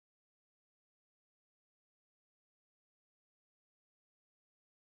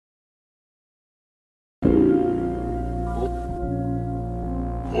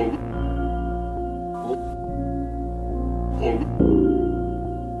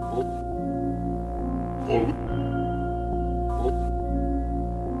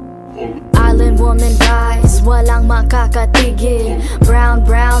Island woman rise, walang makakatigil. Brown,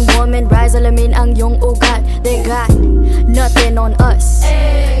 brown woman rise, alamin ang iyong ugat. They got nothing on us,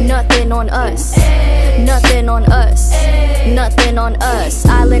 nothing on us, nothing on us, nothing on us.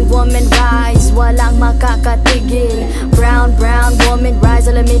 Island woman rise, walang makakatigil. Brown, brown woman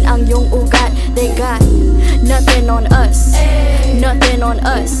rise, alamin ang iyong ugat. They got nothing on us, nothing on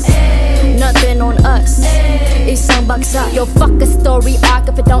us, nothing on us. Isang bagsak. Yo, fuck a story arc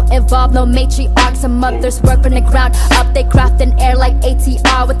if it don't involve no matriarch. Some mothers work from the ground up, they craft an air like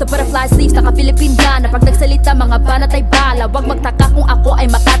ATR with the butterfly sleeves, naka-Philippine na pag nagsalita mga banat ay bala. Wag magtaka kung ako ay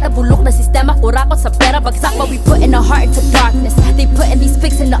makatabulok na sistema. Kurakot sa pera, bagsak, but we put in our heart into darkness. They put in these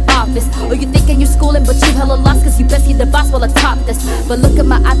pigs in the office. Oh, you thinking you schooling but you hella lost cause you best see the boss while atop this. But look at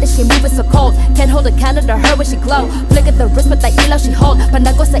my ate, she moving so cold. Can't hold a candle to her when she glow. Flick at the wrist but the ilaw she hold.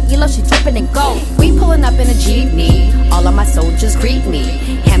 Panago sa ilaw, she dripping in gold. We pulling up in a jeepney, all of my soldiers greet me.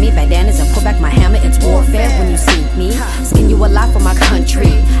 Hand me bandanas and pull back my hammer, it's warfare when you see me. Skin you alive for my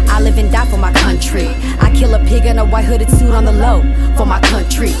country, I live and die for my country. I kill a pig in a white hooded suit on the low for my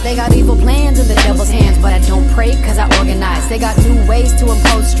country. They got evil plans in the devil's hands, but I don't pray cause I organize. They got new ways to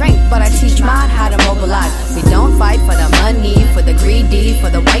impose strength, but I teach mine how to mobilize. We don't fight for the money, for the greedy, for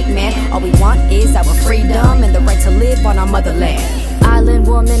the white man. All we want is our freedom and the right to live on our motherland. Island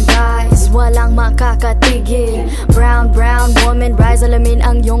woman rise, walang makakatigil. Brown, brown woman rise, alamin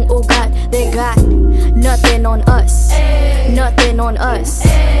ang iyong ugat. They got nothing on us, nothing on us,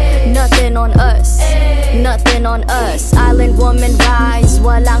 nothing on us, nothing on us. Island woman rise,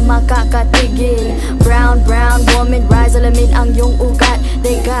 walang makakatigil. Brown, brown woman rise, alamin ang iyong ugat.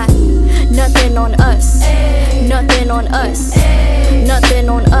 They got nothing on us, nothing on us, nothing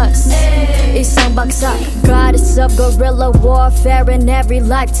on us. Isang bagsak. Goddess of guerrilla warfare in every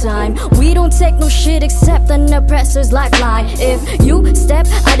lifetime. We don't take no shit except an oppressor's lifeline. If you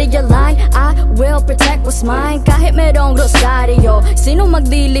step out of your line, I will protect what's mine. Kahit merong rosaryo, sino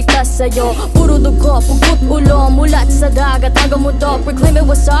magliligtas sa'yo? Puro dugo, pugot ulo, mulat sa dagat hanggang mundo. Proclaim it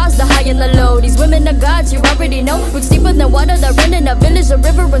was ours, the high and the low. These women are gods, you already know. Roots deeper than water that run in a village. A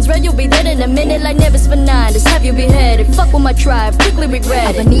river runs red, you'll be dead in a minute. Like Nevis Fernandez, have you beheaded? Fuck with my tribe, quickly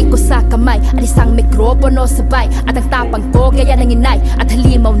regret it. Abani ko sa kamay, at isang mikropono sabay. At ang tapang ko, gaya ng inay. At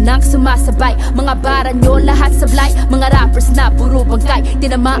halimaw nang sumasabay. Mga bara nyo lahat sablay. Mga rappers na puro bangkay.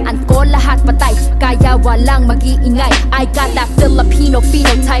 Tinamaan ko lahat patay, kaya walang mag-iingay. I got that Filipino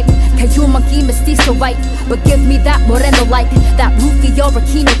phenotype. Kayo monkey mestizo white, but give me that moreno like that Rufio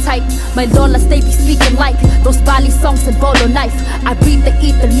Aquino type. My lolas they be speaking like those Bali songs and bolo knife. I breathe the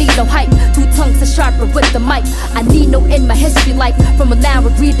ether, need no hype. Two tongues are sharper with the mic. I need no in my history like from a land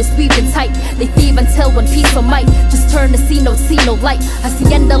where greed is weaving tight. They thieve until one piece of might just turn to see no light.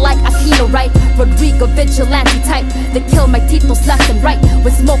 Hacienda like Aquino, right? Rodrigo vigilante type. They kill my titos left and right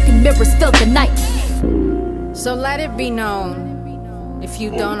when smoke and mirrors fill the night. So let it be known, if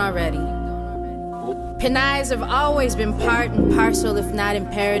you don't already, Pinays have always been part and parcel, if not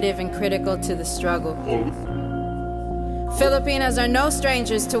imperative and critical to the struggle. Filipinas are no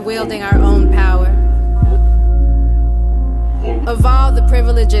strangers to wielding our own power. Of all the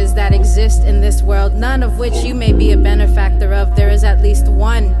privileges that exist in this world, none of which you may be a benefactor of, there is at least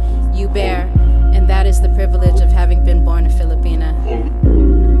one you bear, and that is the privilege of having been born a Filipina.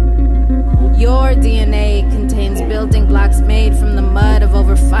 Your DNA contains building blocks made from the mud of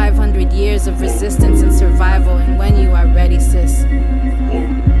over 500 years of resistance and survival, and when you are ready, sis,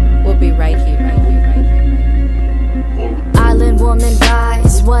 we'll be right here. Island woman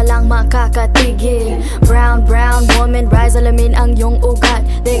rise, walang makakatigil. Brown, brown woman rise, alamin ang iyong ugat.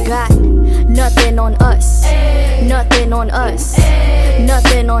 They got nothing on us, nothing on us,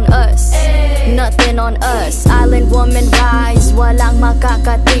 nothing on us, nothing on us. Island woman rise, walang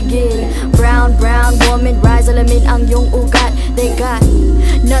makakatigil. Brown, brown woman rise, alamin ang iyong ugat. They got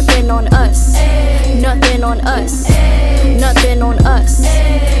nothing on us, nothing on us, nothing on us.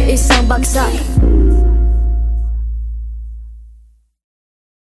 Isang bagsak.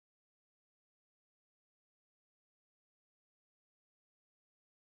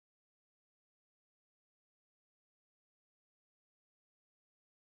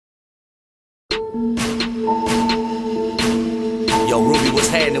 Yo, Ruby, what's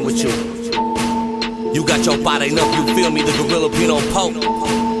happening with you? You got your body up, you feel me, the gorilla Pino Pope.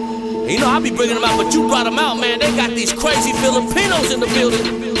 And You know, I be bringing them out, but you brought them out, man. They got these crazy Filipinos in the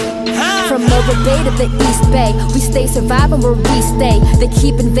building. From Nova Bay to the East Bay, we stay surviving where we stay. They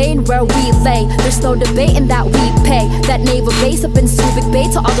keep invading where we lay. There's no debating that we pay. That naval base up in Subic Bay,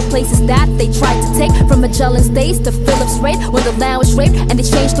 to all the places that they tried to take. From Magellan's days to Phillips Raid, when the land was raped and they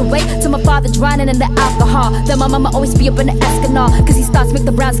changed the way. To my father drowning in the alcohol. Then my mama always be up in the Escanal, cause these thoughts make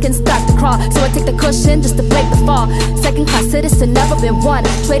the brown skin start to crawl. So I take the cushion just to break the fall. Second class citizen, never been one.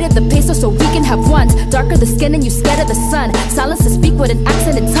 Traded the peso so we can have ones. Darker the skin and you scared of the sun. Silence to speak with an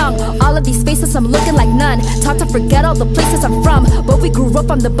accent and tongue. All of these faces I'm looking like none. Taught to forget all the places I'm from, but we grew up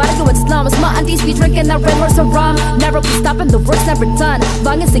on the barrio and slums. My aunties be drinking that red horse and rum. Never be stopping, the work's never done.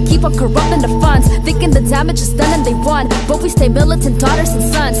 Long as they keep on corrupting the funds, thinking the damage is done and they won. But we stay militant daughters and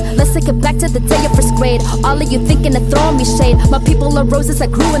sons. Let's take it back to the day of first grade. All of you thinking of throwing me shade. My people are roses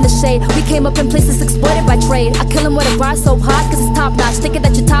that grew in the shade. We came up in places exploited by trade. I kill 'em with a bar so hot cause it's top notch. Thinking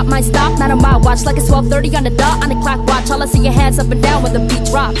that your top might stop, not on my watch. Like it's 12:30 on the dot on the clock watch. All I see your hands up and down when the beat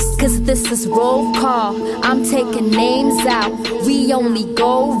drops. Cause this is roll call, I'm taking names out. We only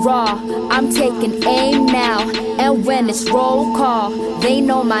go raw, I'm taking aim now. And when it's roll call, they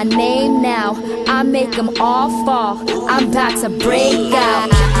know my name now. I make them all fall, I'm about to break out.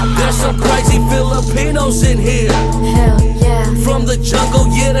 There's some crazy Filipinos in here. Hell yeah. From the jungle,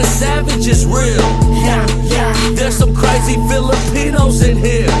 yeah, the savage is real. Hell yeah. There's some crazy Filipinos in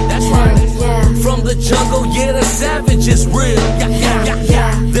here. That's right. Yeah. From the jungle, yeah, the savage is real.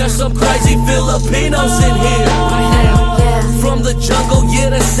 Yeah. There's some crazy Filipinos in here. Hell yeah. From the jungle, yeah,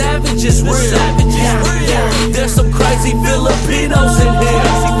 the savage is real. There's some crazy Filipinos in here.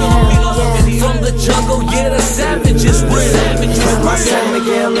 From the jungle, yeah, the savage is real. Put my San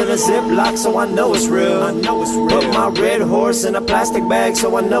Miguel in a Ziploc, so I know it's real. Put my red horse in a plastic bag,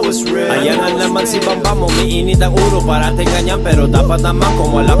 so I know it's real. Ayan na naman si Bambam, umiinit ang ulo, parating ganyan. Pero dapat naman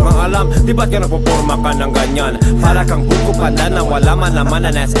kung wala kang alam, di ba't ka nagpuporma ka ng ganyan? Para kang buko pandan na wala man naman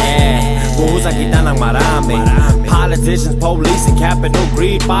na nas buhusan kita ng marami. Politicians, police, and capital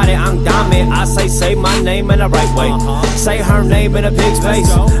greed, pare ang dami. I say my name in the right way. Say her name in a pig's face.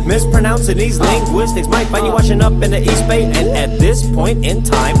 Mispronouncing these linguistics might find you washing up in the East Bay. And at this point in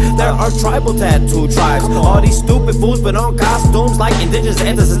time, there are tribal tattoo tribes. All these stupid fools put on costumes like indigenous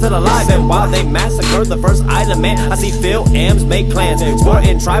ancestors still alive. And while they massacred the first island man, I see Phil M's make clans,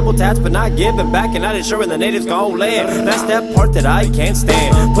 sporting tribal tats but not giving back and not ensuring the natives gon' land. That's that part that I can't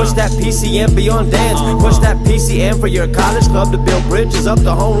stand. Push that PCM beyond dance. Push that PCM for your college club to build bridges up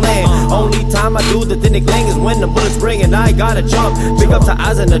the homeland. Only time I do the thinning clang is when the bullets ring and I gotta jump. Big up to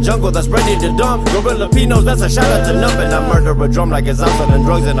eyes in the jungle that's ready to dump. Gorilla Pinos, that's a shout out to Nump. And I murder a drum like it's out selling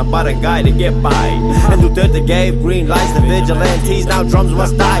drugs and about a guy to get by. And Duterte gave green lights to vigilantes, now drums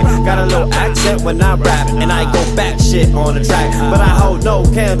must die. Got a little accent when I rap and I go back shit on the track. But I hold no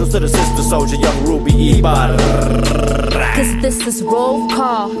candles to the sister soldier, young Ruby Ibarra. Cause this is roll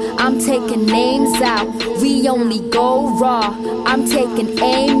call, I'm taking names out. We only go raw, I'm taking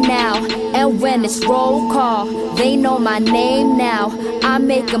aim now. And when it's roll call, they know my name now. I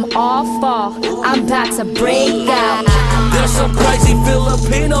make them all fall, I'm about to break out. There's some crazy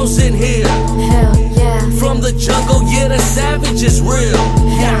Filipinos in here. Hell yeah. From the jungle, yeah, the savage is real.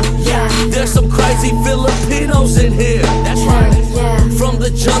 Yeah. There's some crazy Filipinos in here. That's right. Yeah. From the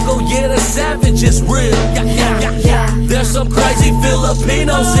jungle, yeah, the savage is real. There's some crazy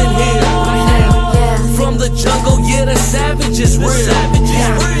Filipinos in here. Hell yeah. From the jungle, yeah, the savage is real.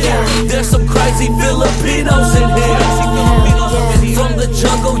 There's some crazy Filipinos in here. From the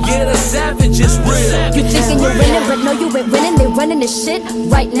jungle, yeah, the savage is real. You thinking you're winning, but no, you ain't winning. They running this shit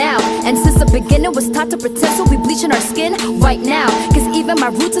right now. And since the beginning was taught to pretend, so we bleaching our skin right now. Cause even my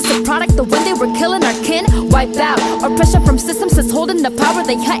roots is a product of when they were killing our kin. Wipe out oppression from systems that's holding the power.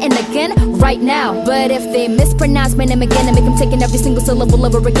 They hunting again right now. But if they mispronounce my name again and make them taking every single syllable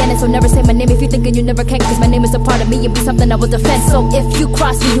over again, and so never say my name if you thinking you never can. Cause my name is a part of me and be something I will defend. So if you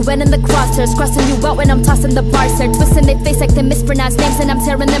cross me, you went in the crosshairs, crossing you out when I'm tossing the bars here, twisting their face like they mispronounce names, and I'm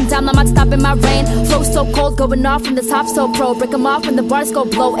tearing them down. I'm not stopping my rain. Flow so cold, going off from the top so pro. Break them off when the bars go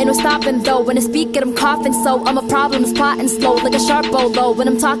blow. Ain't no stopping though. When I speak, get them coughing. So I'm a problem, spotting slow like a sharp bolo. When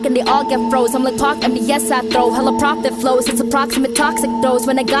I'm talking, they all get froze. I'm like Pac, MBS I throw. Hella profit flows. It's approximate toxic dose.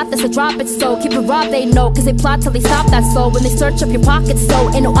 When I got this, I drop it so. Keep it raw, they know. Cause they plot till they stop that soul. When they search up your pockets, so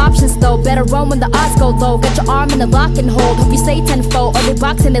ain't no options though. Better run when the odds go low. Get your arm in a lock and hold. Hope you say tenfold. Or they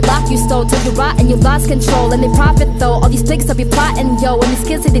box and they lock you so. Till you rot and you lost control. And they profit though. All these pigs will be plotting And yo, when these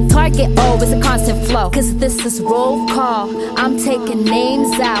kids say they target, oh, it's a constant flow. Cause this is roll call, I'm taking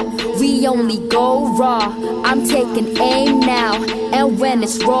names out. We only go raw, I'm taking aim now. And when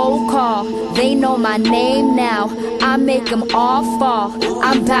it's roll call, they know my name now. I make them all fall,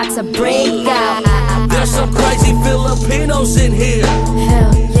 I'm about to break out. There's some crazy Filipinos in here.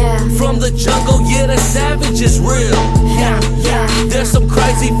 Hell yeah. From the jungle, yeah, the savage is real. Hell yeah. There's some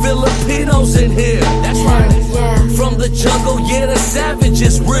crazy Filipinos in here. That's right. Hell yeah. From the jungle, yeah, the savage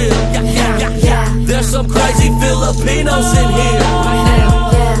is real. Yeah. There's some crazy Filipinos in here.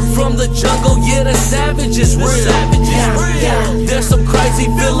 Hell yeah. From the jungle, yeah, the savage is real. There's some crazy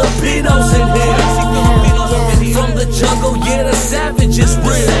Filipinos in here. From the jungle, yeah, the savage is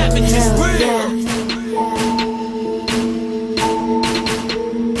real.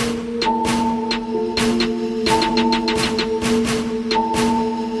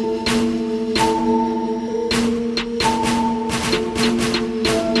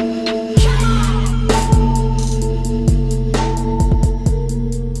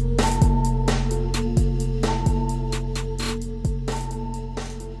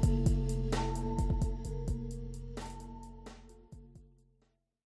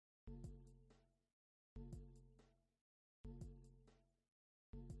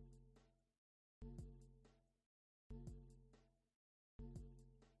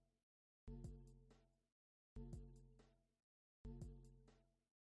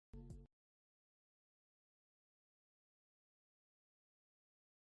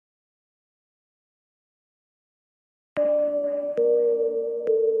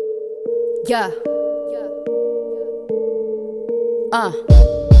 Yeah. Yeah.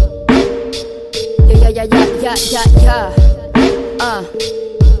 Yeah.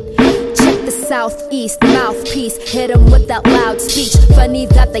 Check the southeast mouthpiece, hit 'em with that loud speech. Funny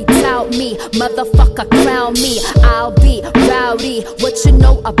that they tout me, motherfucker crown me. I'll be rowdy, what you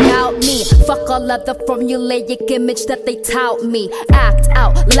know about me? Fuck all of the formulaic image that they tout me. Act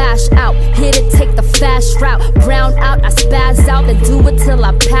out, lash out, hit it, take the fast route. Brown out, I spaz out, then do it till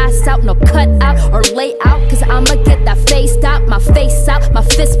I pass out. No cut out or lay out, cause I'ma get that faced out. My face out, my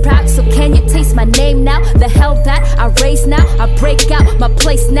fist proud. So can you taste my name now? The hell that I raise now, I break out my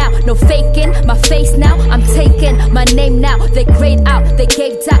place now. No faking my face now, I'm taking my name now. They grayed out, they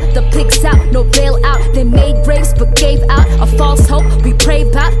gave out, the pigs out, no bailout. They made graves but gave out a false hope. We pray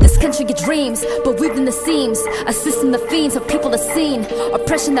about this country get dreams, but weaving the seams, assisting the fiends of people are seen.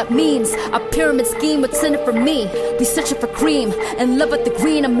 Oppression that means a pyramid scheme. What's in it for me? We searching for cream and love with the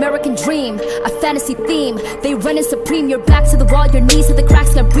green American dream. A fantasy theme, they running supreme. Your back to the wall, your knees to the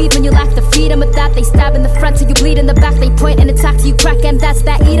cracks. Can't breathe when you lack the freedom. With that, they stab in the front till you bleed in the back. They point and attack till you crack, and that's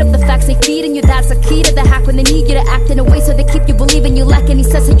that eat up the facts. They feeding you, that's the key to the hack. When they need you to act in a way so they keep you believing you lack any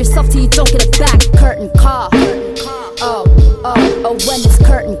sense of yourself till you don't get it back. Curtain call. Oh, when it's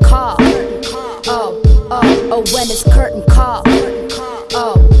curtain call. Oh, when it's curtain call.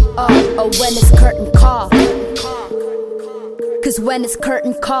 Oh, when it's curtain call. Cause when it's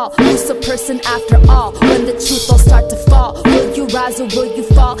curtain call, who's the person after all? When the truth will start to fall, will you rise or will you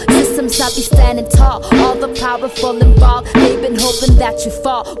fall? Systems not be standing tall, all the powerful involved, they've been hoping that you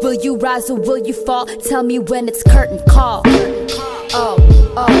fall. Will you rise or will you fall? Tell me when it's curtain call. Oh,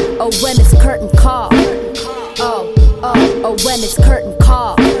 when it's curtain call. Oh, when it's curtain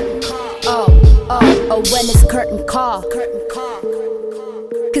call. Oh, when it's curtain call.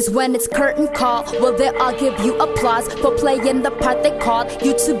 Cause when it's curtain call, well, they all give you applause for playing the part they called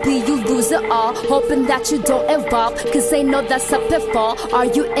you to be. You lose it all, hoping that you don't evolve, cause they know that's a pitfall. Are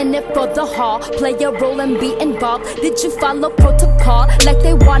you in it for the haul? Play a role and be involved. Did you follow protocol like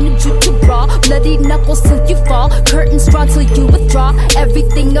they wanted you to brawl? Bloody knuckles till you fall, curtains drawn till you withdraw.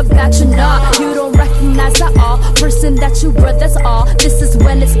 Everything about you not, you don't recognize at all. Person that you were, that's all. This is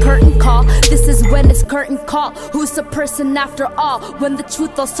when it's curtain call. This is when it's curtain call. Who's the person after all? When the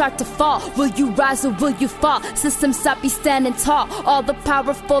truth will start to fall, will you rise or will you fall? Systems stop be standing tall, all the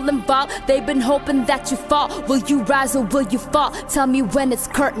powerful involved, they've been hoping that you fall. Will you rise or will you fall? Tell me when it's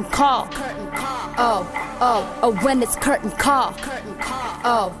curtain call. Oh, when it's curtain call.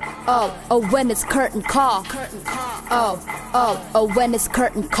 Oh, when it's curtain call. Oh, when it's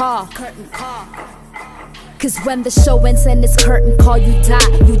curtain call. Cause when the show ends and it's curtain call, you die.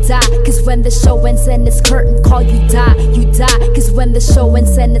 Cause when the show ends and it's curtain call, you die. Cause when the show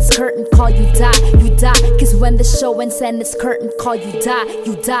ends and it's curtain call, you die. Cause when the show ends and it's curtain call, you die.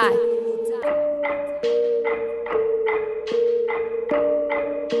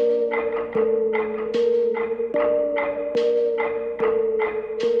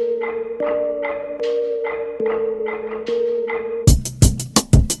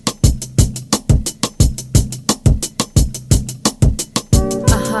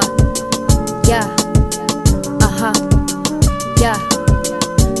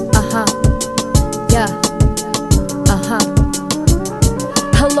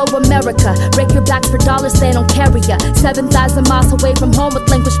 America. Break your backs for dollars, they don't carry ya. 7,000 miles away from home with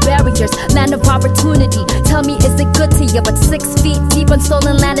language barriers. Land of opportunity, tell me is it good to you? But 6 feet deep on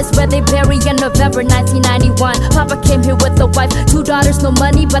stolen land is where they bury in November 1991. Papa came here with a wife, 2 daughters, no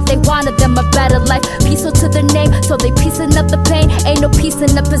money, but they wanted them a better life. Peaceful to their name, so they piecing up the pain. Ain't no peace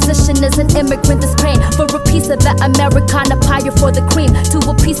in the position as an immigrant is praying for a piece of that Americana pie or for the cream. To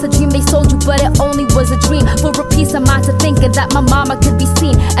a piece of dream they sold you, but it only was a dream. For a piece of mind to thinking that my mama could be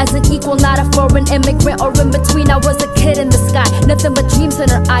seen as an equal, not a foreign immigrant or in between. I was a kid in the sky, nothing but dreams in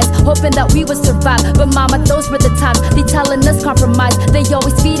her eyes, hoping that we would survive. But mama, those were the times. They telling us compromise, they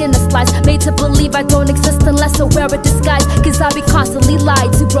always feeding us lies, made to believe I don't exist unless I wear a disguise. Cause I be constantly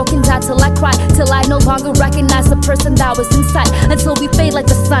lied to, broken down till I cry, till I no longer recognize the person that was inside. Until we fade like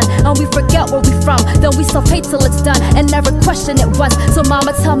the sun and we forget where we from, then we self-hate till it's done and never question it once. So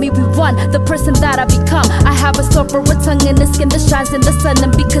mama, tell me we won, the person that I become. I have a sword for a tongue and a skin that shines in the sun.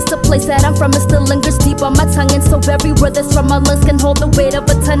 And because the place that I'm from, it still lingers deep on my tongue. And so every word that's from my lungs can hold the weight of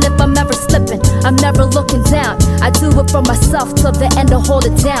a ton. If I'm ever slipping, I'm never looking down. I do it for myself till the end to hold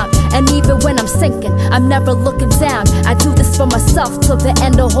it down. And even when I'm sinking, I'm never looking down. I do this for myself till the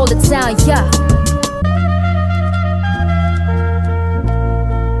end to hold it down, yeah.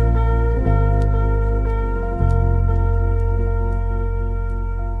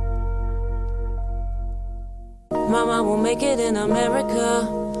 Mama will make it in America.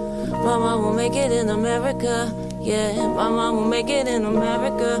 Mama will make it in America. Yeah, mama will make it in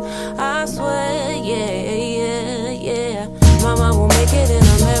America. I swear, yeah, yeah, yeah. Mama will make it in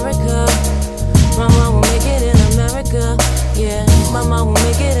America. Mama will make it in America. Yeah, mama will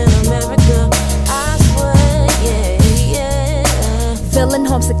make it in America. I swear, yeah, yeah. Feeling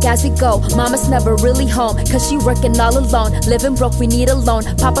homesick as we go. Mama's never really home, cause she working all alone. Living broke, we need a loan.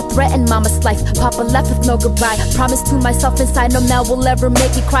 Papa threatened mama's life, Papa left with no goodbye. Promised to myself inside, no man will ever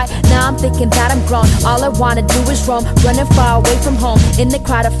make me cry. Now I'm thinking that I'm grown, all I wanna do is roam. Running far away from home, in the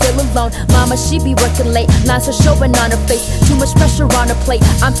crowd I feel alone. Mama, she be working late, lines are showing on her face. Too much pressure on her plate,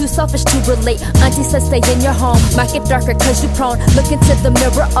 I'm too selfish to relate. Auntie says stay in your home, might get darker cause you prone. Look into the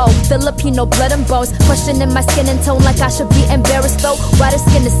mirror, oh, Filipino blood and bones. Questioning my skin and tone like I should be embarrassed though. Whiter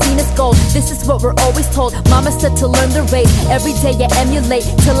skin is seen as gold, this is what we're always told. Mama said to learn the race, every day I emulate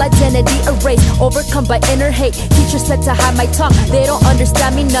till identity erased, overcome by inner hate. Teacher said to hide my tongue, they don't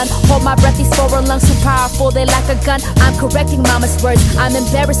understand me none. Hold my breath, these foreign lungs too powerful, they lack a gun. I'm correcting mama's words, I'm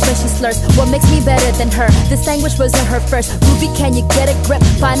embarrassed when she slurs. What makes me better than her? This language wasn't her first. Ruby, can you get a grip?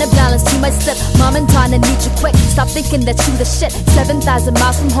 Find a balance, you might slip. Mom and Donna need you quick, stop thinking that you the shit. 7,000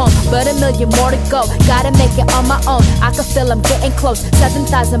 miles from home, but a million more to go. Gotta make it on my own, I can feel I'm getting close.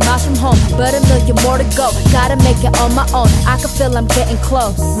 7,000 miles from home, but a million more to go. Gotta make it on my own, I can feel I'm getting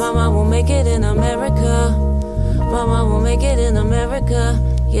close. Mama will make it in America. Mama will make it in America.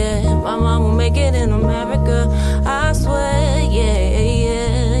 Yeah, mama will make it in America. I swear, yeah,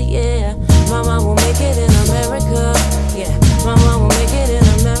 yeah, yeah. Mama will make it in America. Yeah, mama will make it in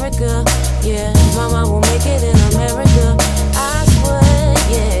America. Yeah, mama will make it in America. I swear,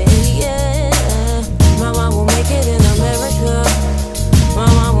 yeah, yeah. Mama will make it in America.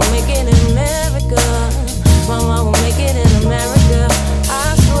 Mama will make it in America. Mama will make it in America.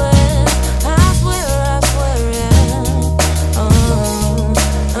 I swear, I swear, I swear, yeah.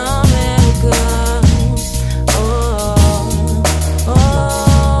 America.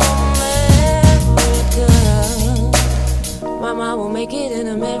 America. Mama will make it in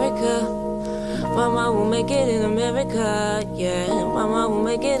America. Mama will make it in America. Yeah, mama will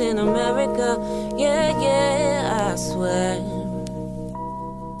make it in America. Yeah, yeah, I swear.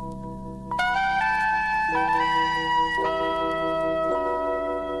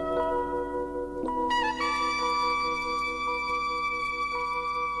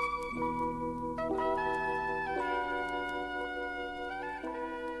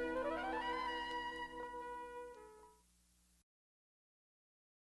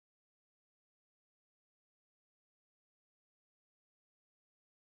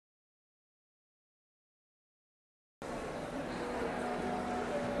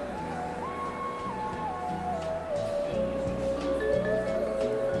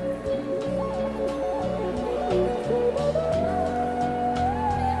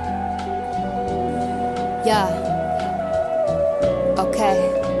 Yeah. Okay.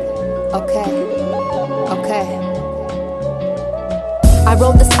 I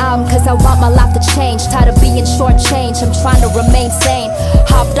wrote this album cause I want my life to change. Tired of being shortchanged, I'm trying to remain sane.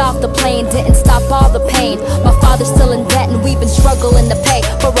 Hopped off the plane, didn't stop all the pain. My father's still in debt and we've been struggling to pay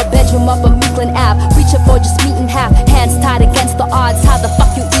for a bedroom up a Meekland Ave. Reaching for just meeting half, hands tied against the odds. How the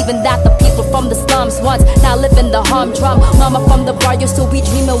fuck you even that? The people from the slums once, now live in the humdrum. Mama from the barrio, so we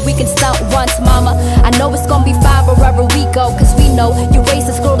dreamin' we can stunt once. Mama, I know it's gonna be fine wherever we go, cause we know you raised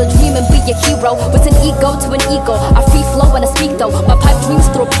this girl to dream and be a hero. What's an ego to an ego? I free flow when I speak though. My pipe dreams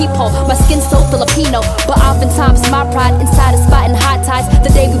through a peephole. My skin so Filipino, but oftentimes my pride inside is fighting high tides.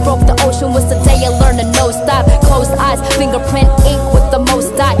 The day we broke the ocean was the day I learned to nosedive. Closed eyes, fingerprint ink with the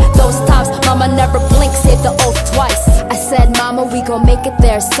most dye. Those times, mama never blinked, saved the oath twice. I said, mama, we gon' make it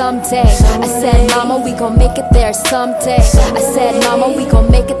there someday. I said, mama, we gon' make it there someday. I said, mama, we gon'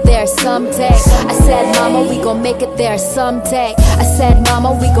 make it there someday. I said, mama, we gon' make it there someday. I said,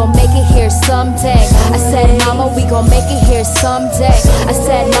 mama, we gon' make it here someday. I said, mama, we gon' make it here someday. I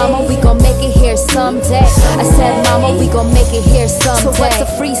said, mama, we gon' make it here someday. I said, mama, we gon' make it here someday. So what's a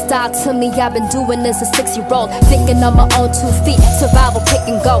freestyle to me? I've been doing this a 6-year-old, thinking on my own 2 feet. Survival, pick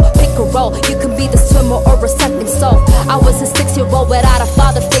and go, pick a role. You can be the swimmer or a second soul. I was a 6-year-old without a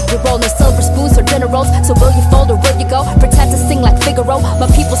father figure role. No silver spoons or dinner rolls. So will you fold or will you go? Pretend to sing like Figaro. My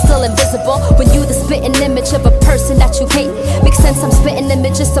people still invisible. When you the spitting image of a person that you hate. Makes sense, I'm spitting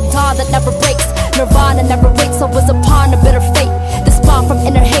images of dawn that never breaks. Nirvana never waits, so was upon a bitter fate. The spawn from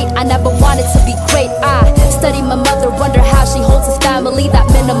inner hate, I never wanted to be great. I study my mother, wonder how she holds his family. That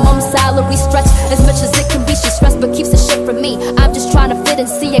minimum salary stretch as much as it can be. She stressed but keeps the shit from me. I'm just trying to fit and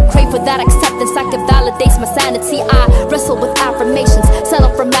see it, crave for that acceptance. I can validate my sanity. I wrestle with affirmations, settle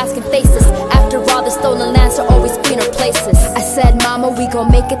for masking faces. After all, the stolen lands are always greener places. I said, mama, we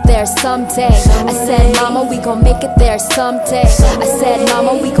gon' make it there someday. I said, mama, we gon' make it there someday. I said,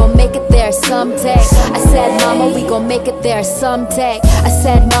 mama, we gon' make it there someday. I said, mama, we gon' make it there someday. I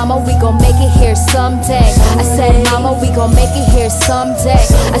said, mama, we gon' make it here someday. I said, mama, we gon' make it here someday.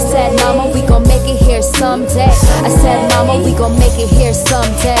 I said, mama, we gon' make it here someday. I said, mama, we gon' make it here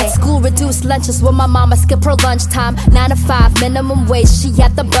someday. At school, reduced lunches with my mama, skip her lunchtime. 9 to 5, minimum wage, she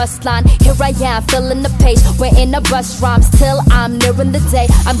at the bus line. Here I am, filling the page, waiting the bus rhymes till I'm nearing the day.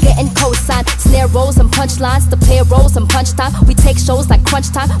 I'm getting cosign, snare rolls and punchlines, the payrolls and punch time. We take shows like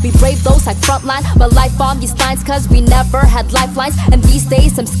crunch time, we brave those like frontline. My life on these lines, cause we never had lifelines. And these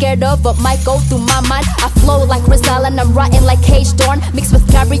days I'm scared of what might go through my mind. I flow like Rizal and I'm writing like Cage Dorn, mixed with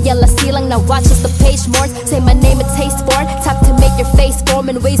Gabriella Ceiling. Now watch as the page mourns. Say my name, it tastes foreign. Tap to make your face form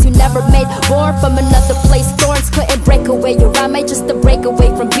in ways you never made. Born from another place, thorns couldn't break away. Your rhyme ain't just a breakaway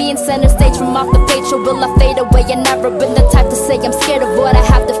from being center stage, from off the page. Or will I fade away? I never been the type to say I'm scared of what I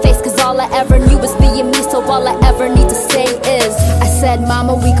have to face, cause all I ever knew was being me. So all I ever need to say is, I said,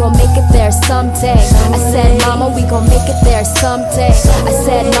 mama, we gon' make it there someday. I said, mama, we gon' make it there someday. I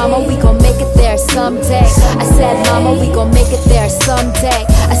said, mama, we gon' make it there someday. I said, mama, we gon' make it there someday.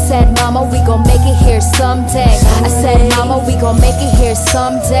 I said, mama, we gon' make it here someday. I said, mama, we gon' make it here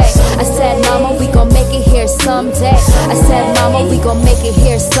someday. I said, mama, we gon' make it here someday. I said, mama, we gon' make it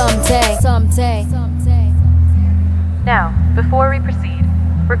here someday. Someday. Now, before we proceed,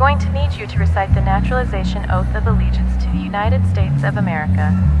 we're going to need you to recite the naturalization oath of allegiance to the United States of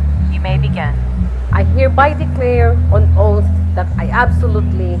America. You may begin. I hereby declare on oath that I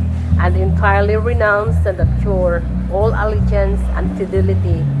absolutely and entirely renounce and abjure all allegiance and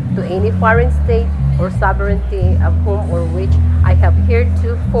fidelity to any foreign state or sovereignty of whom or which I have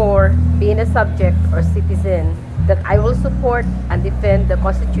heretofore been a subject or citizen, that I will support and defend the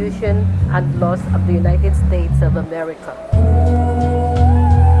Constitution and laws of the United States of America.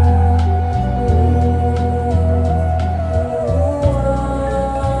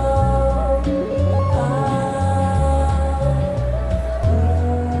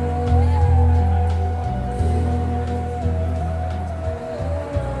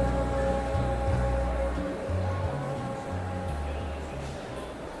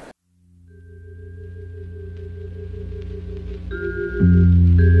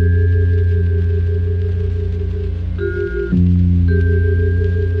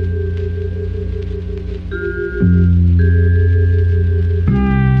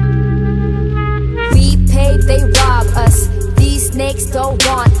 They rob us, these snakes don't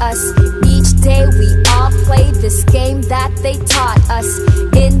want us. Each day we all play this game that they taught us.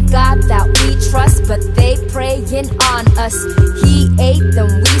 In God that we trust, but they preying on us. He ate them,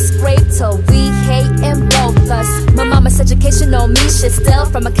 we scrape till we hate and both us. My mama's education on me, shit still.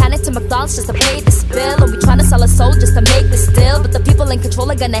 From mechanic to McDonald's just to pay this bill. And we tryna sell a soul just to make this still. But the people in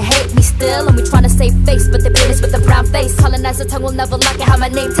control are gonna hate me still. And we tryna save face, but they paint us with a brown face. Colonizer tongue will never like it, how my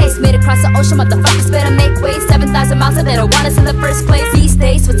name tastes. Made across the ocean, motherfuckers better make way. 7,000 miles and they don't want us in the first place. These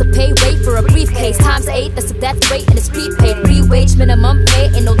days, what's a pay rate for a briefcase? Times 8, that's a death rate and it's prepaid. Free wage, minimum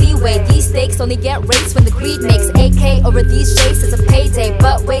pay, ain't no leeway. These stakes only get raised when the greed makes AK over these shades, it's a payday.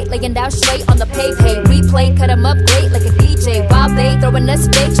 But wait, laying down straight on the pavement. Replay, cut 'em up great like a DJ. While they throwing showing us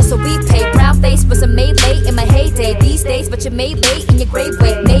fake just so we pay. Brown face wasn't made late in my heyday these days, but you made late in your grave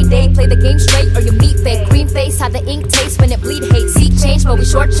weight. Mayday, play the game straight or you meet fake. Green face, how the ink tastes when it bleed hate. Seek change, but we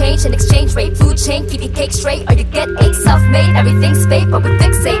short change and exchange rate. Food chain, keep your cake straight or you get ache. Self-made, everything's fake, but we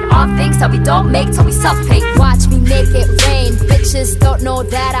fixate on things that we don't make till we self-pay. Watch me make it rain, bitches don't know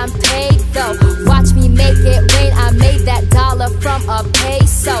that I'm paid though. Watch me make it rain, I made that dollar from a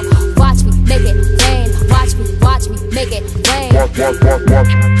peso. Watch me make it rain, watch me make it rain. Watch me make it rain. Watch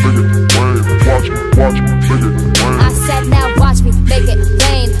me make it rain. I said now watch me make it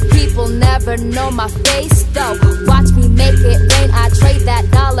rain. People never know my face though. Watch me make it rain, I trade that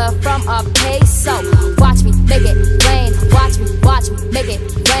dollar from a peso. Watch me make it rain, watch me make it rain. Watch me make it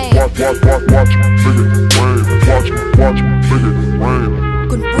rain. Watch me make it rain.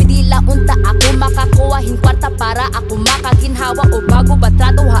 Kung pwede launta ako makakuhahin kwarta para ako makaginhawa o bago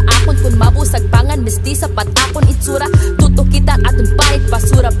batrato ha akon kung mabusag pangan misti sapat akon itsura tutukitan aton parit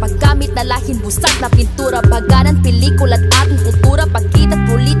basura paggamit na lahin busag na pintura baganan pelikula at aton kultura pagkita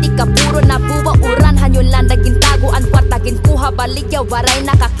politika puro na buwa uran hanyon lang naging taguan kwarta ginkuha baligya waray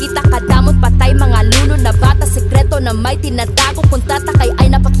nakakita kadamot patay mga lulo na bata sekreto na may tinatago kung tatakay ay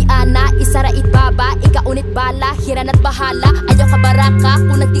napakiana isara itbaba ikaunit bala hiran at bahala ayaw kabaraka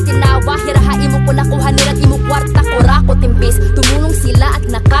kung nagtitinawa hirahain mo ko nakuha nilang imo kwarta kurako timbis tumulong sila at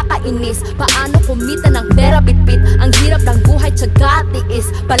nakakainis paano kumita ng pera bitbit ang hirap ng buhay tsaga tiis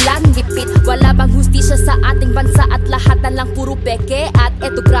palaging gipit wala bang hustisya sa ating bansa at lahat na lang puro peke at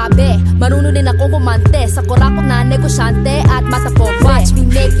eto grabe marunong din akong kumante sa kurakot na negosyante at mata po watch me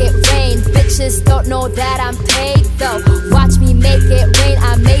make it rain bitches don't know that I'm paid though watch me make it rain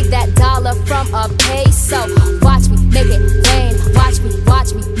I made that dollar from a peso watch me make it rain watch me make it rain.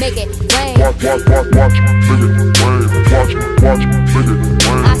 Watch me make it rain. Watch me make it rain.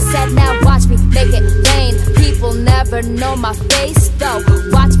 I said now watch me make it rain. People never know my face though.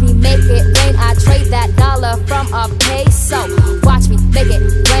 Watch me make it rain. I trade that dollar from a peso. Watch me make it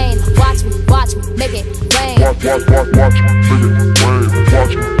rain. Watch me make it rain. Watch me make it rain. Watch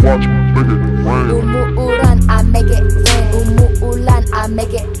me make it rain. Umuuran, I make it rain. Umuulan, I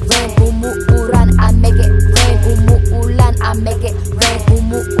make it rain. Umuuran, I make it rain. Umuulan, I make it rain.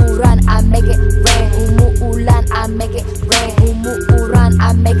 Umuuran, I make it rain. Umuulan, I make it rain. Umuuran,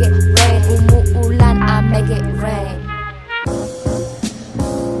 I make it rain. Umuulan, I make it rain.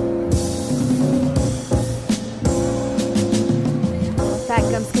 Fat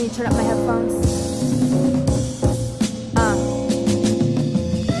Gums, can you turn up my headphones?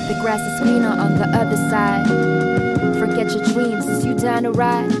 The grass is greener on the other side. Forget your dreams, is you down to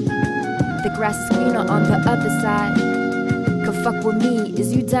ride? The grass is greener on the other side. Come fuck with me,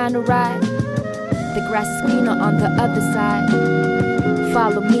 is you down to ride? The grass is greener on the other side.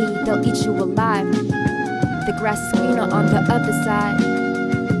 Follow me, they'll eat you alive. The grass is greener on the other side.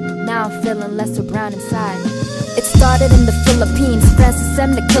 Now I'm feeling lesser brown inside. It started in the Philippines, Francis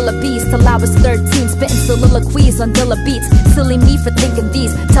M. the killer bees. Till I was 13, spitting soliloquies on Dilla beats. Silly me for thinking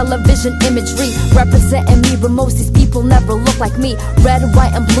these television imagery representing me, but most these people never look like me. Red,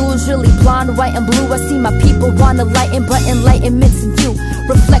 white, and blue is really blonde, white, and blue. I see my people wanna lighten, but enlightenment's in you.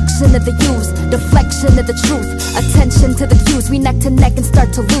 Reflection of the use, deflection of the truth. Attention to the cues, we neck to neck and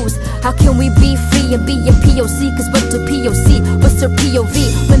start to lose. How can we be free and be a POC? Cause what do POC? What's their POV?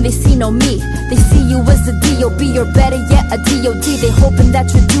 When they see no me, they see you as a DOB, or better yet a DOD. They hoping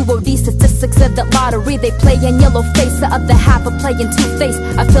that you do these statistics of the lottery. They play in yellow face, the other half are playing two-face.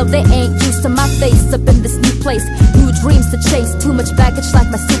 I feel they ain't used to my face up in this new place. New dreams to chase, too much baggage like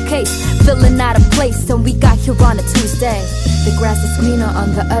my suitcase. Feeling out of place, and we got here on a Tuesday. The grass is greener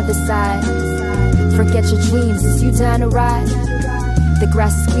on the other side. Forget your dreams, is you down to ride? The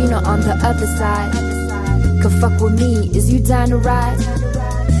grass is greener on the other side. Come fuck with me, is you down to ride?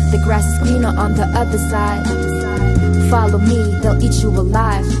 The grass is greener on the other side. Follow me, they'll eat you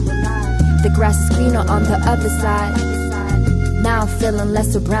alive. The grass is greener on the other side. Now I'm feeling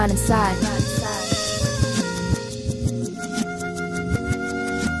lesser brown inside.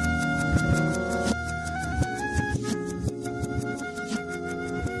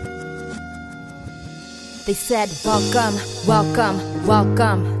 They said welcome, welcome,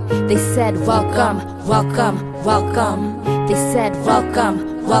 welcome. They said welcome, welcome, welcome. They said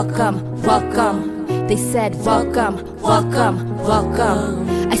welcome, welcome, welcome. They said welcome, welcome, welcome.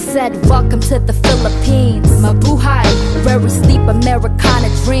 I said welcome to the Philippines. Mabuhay, where we sleep Americana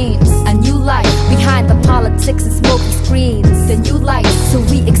dreams. A new life behind the politics and smoky screens. The new life, so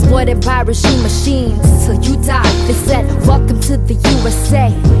we expect exploited by regime machines till you die. They said, welcome to the USA.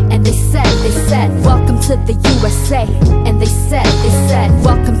 And they said, welcome to the USA. And they said,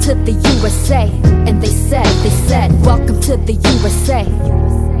 welcome to the USA. And they said, welcome to the USA.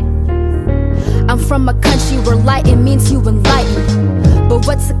 I'm from a country where lighten means you enlighten. But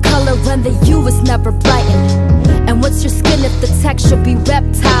what's the color when the U is never blighting? And what's your skin if the texture be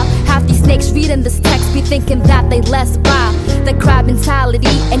reptile? Half these snakes reading this text be thinking that they less vile. That crab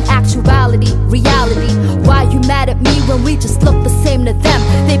mentality and actuality, reality. Why you mad at me when we just look the same to them?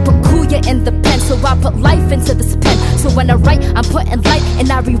 They put Kuya in the pen, so I put life into this pen. So when I write, I'm putting light and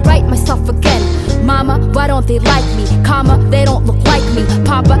I rewrite myself again. Mama, why don't they like me? Comma, they don't look like me.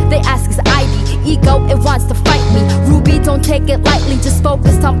 Papa, they ask is ID. Ego, it wants to fight me. Ruby, don't take it lightly, just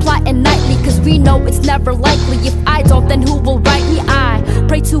focused on plotting nightly. Cause we know it's never likely. If I don't, then who will write me? I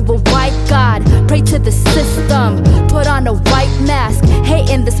pray to a white God, pray to the system. Put on a white mask,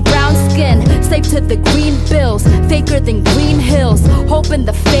 hating this brown skin. Slave to the green bills, faker than green hills. Hoping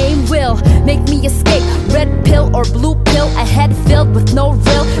the fame will make me escape. Red pill or blue pill, a head filled with no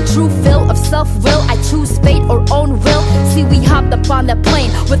real true fill of self-will. I choose fate or own will. See, we hopped up on that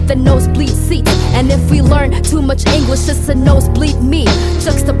plane with the nosebleed seat. And if we learn too much English, it's a nosebleed me.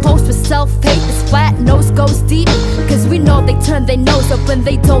 Juxtaposed with self-hate, this flat nose goes deep. Cause we know they turn their nose up when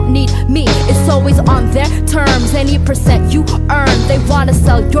they don't need me. It's always on their terms, any percent you earn. They wanna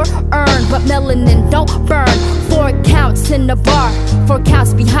sell your urn, but melanin don't burn. 4 counts in a bar, 4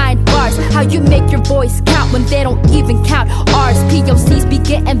 counts behind bars. How you make your voice count when they don't even count ours? POCs be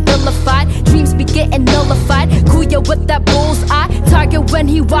getting vilified, dreams be getting nullified. Kuya with that bullseye, target when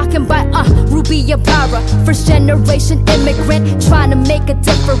he walking by. Ruby Ibarra, first generation immigrant, trying to make a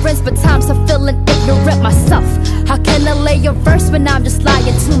difference, but times I'm feeling ignorant myself. How can I lay a verse when I'm just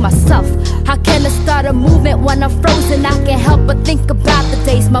lying to myself? How can I start a movement when I'm frozen? I can't help but think about the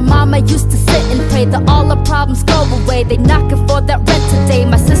days my mama used to sit and pray that all our problems go away. They knocking for that rent today.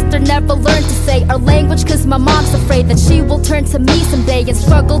 My sister never learned to say our language cause my mom's afraid that she will turn to me someday and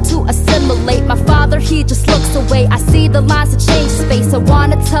struggle to assimilate. My father, he just looks away. I see the lines to change space. I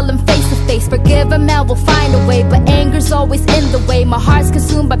wanna tell him face to face, forgive him and we'll find a way. But anger's always in the way. My heart's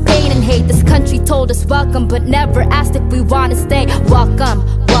consumed by pain and hate. This country told us welcome, but never asked if we wanna stay. Welcome,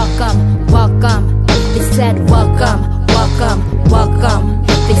 welcome, welcome. They said welcome, welcome, welcome.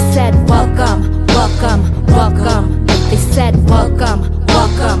 They said welcome, welcome, welcome. They said welcome,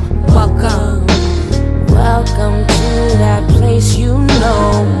 welcome, welcome. Welcome to that place you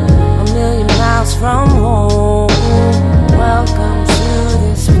know, a million miles from home. Welcome to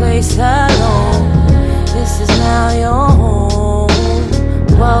this place alone. This is now your home.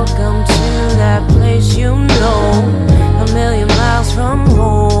 Welcome to that place you know, a million miles from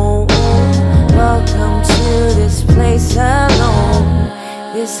home. Welcome to this place alone.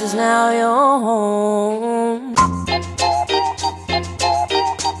 This is now your home.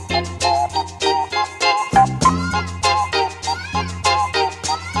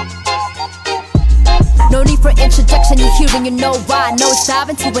 No need for introduction, you're hearing, you know why. No, it's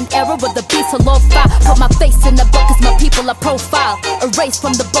diving to an era where the beats are low-fi. Put my face in the book cause my people are profile. Erased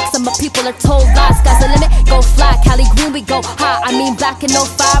from the books and my people are told lies. Sky's the limit, go fly, Cali Green we go high. I mean back in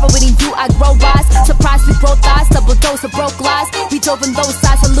 05, awaiting you I grow wise. Surprise we grow thighs, double dose of broke lies. We dove in those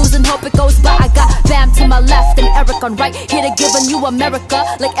sides and losing hope it goes by. I got Bam to my left and Eric on right. Here to give a new America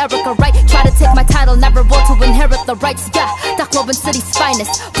like Erica Wright. Try to take my title, never vote to inherit the rights. Yeah, that Globin City's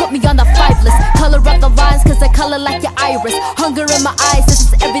finest. Put me on the 5 list, color of the lines cause I color like your iris. Hunger in my eyes, this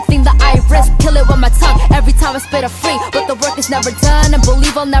is everything that I risk. Kill it with my tongue, every time I spit a free. But the work is never done and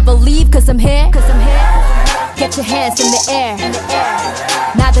believe I'll never leave. Cause I'm here, get your hands in the air.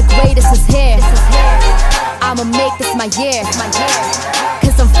 Now the greatest is here. I'ma make this my year.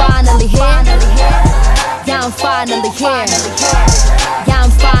 Cause I'm finally here. Yeah, I'm finally here. Yeah,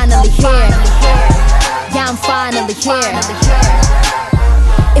 I'm finally here. Yeah, I'm finally here.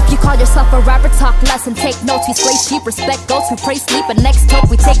 If you call yourself a rapper, talk less and take notes. We slay sheep, respect goats, we pray sleep. And next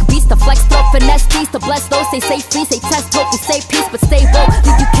hope, we take beats to flex, throw finesse these to bless those. They say free, say test, hope we say peace, but stay woke.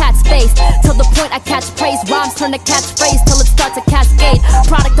 Leave you cat's face till the point I catch praise. Rhymes turn to catchphrase till it starts to cascade.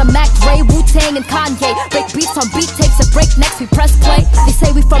 Product of Mac Dre, Wu-Tang and Kanye. Break beats on beat tapes and break necks, we press play. They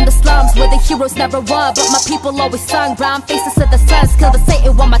say we from the slums where the heroes never won, but my people always sung. Brown faces of the sun, skill the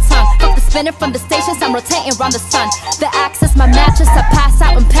Satan on my tongue. Fuck the spinning from the stations, I'm rotating around the sun. The axis, my mattress, I pass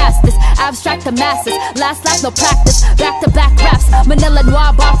out and pass this. Abstract the masses, last life no practice. Back to back raps, Manila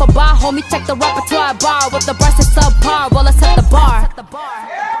Noir bar for bar. Homie check the repertoire bar with the brush is subpar while I set the bar.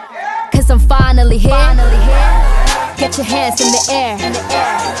 Cause I'm finally here. Get your hands in the air.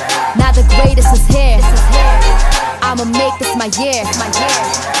 Now the greatest is here. I'ma make this my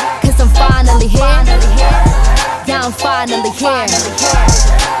year. I'm finally here. Yeah, I'm finally here.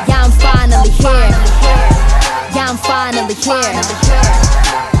 Yeah, I'm finally here. Yeah, I'm finally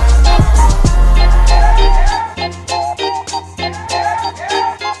here.